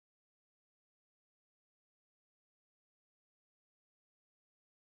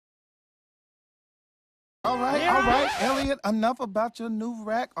All right, Elliot, enough about your new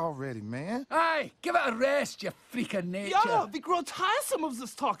rack already, man. Aye, give it a rest, you freak of nature. Yeah, we grow tiresome of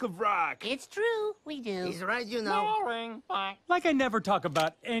this talk of rock. It's true, we do. He's right, you know. Boring. Like I never talk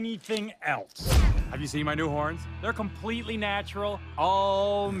about anything else. Have you seen my new horns? They're completely natural.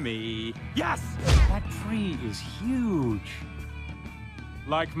 All me. Yes! That tree is huge.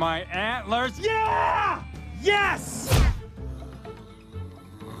 Like my antlers. Yeah! Yes!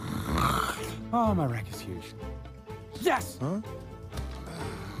 Oh, my rack is huge. Yes! Huh?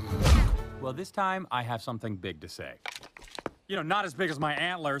 Well, this time I have something big to say. You know, not as big as my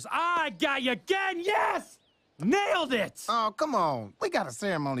antlers. I got you again! Yes! Nailed it! Oh, come on. We got a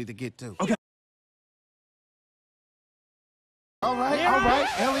ceremony to get to. Okay. All right,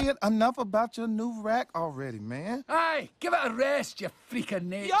 Elliot, enough about your new rack already, man. Aye, give it a rest, you freak of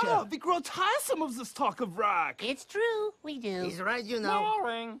nature. Yeah, we grow tiresome of this talk of rock. It's true, we do. He's right, you know.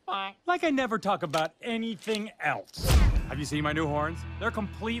 Boring. Like I never talk about anything else. Have you seen my new horns? They're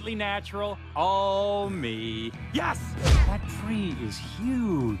completely natural. All me. Yes! That tree is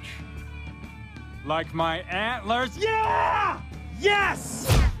huge. Like my antlers. Yeah! Yes!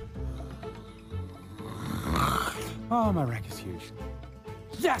 Oh, my rack is huge.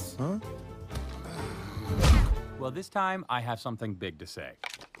 Yes! Huh? Well, this time I have something big to say.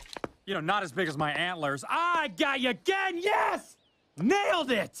 You know, not as big as my antlers. I got you again! Yes!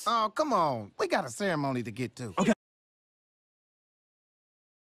 Nailed it! Oh, come on. We got a ceremony to get to. Okay.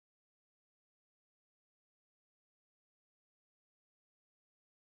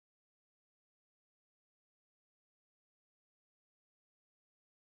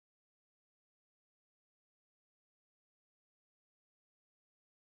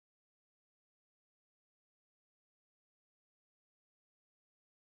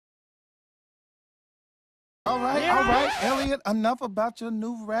 All right, Elliot, enough about your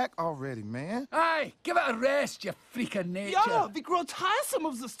new rack already, man. Aye, give it a rest, you freak of nature. Yeah, we grow tiresome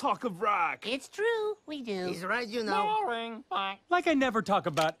of this talk of rock. It's true, we do. He's right, you know. Boring. Like I never talk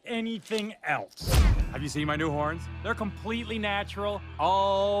about anything else. Have you seen my new horns? They're completely natural.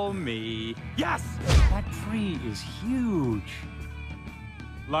 All me. Yes! That tree is huge.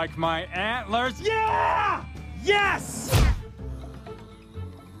 Like my antlers. Yeah! Yes!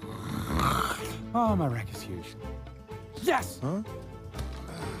 Oh, my rack is huge. Yes! Huh?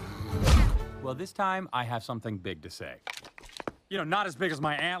 Well, this time I have something big to say. You know, not as big as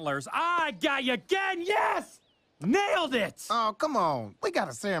my antlers. I got you again! Yes! Nailed it! Oh, come on. We got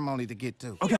a ceremony to get to. Okay.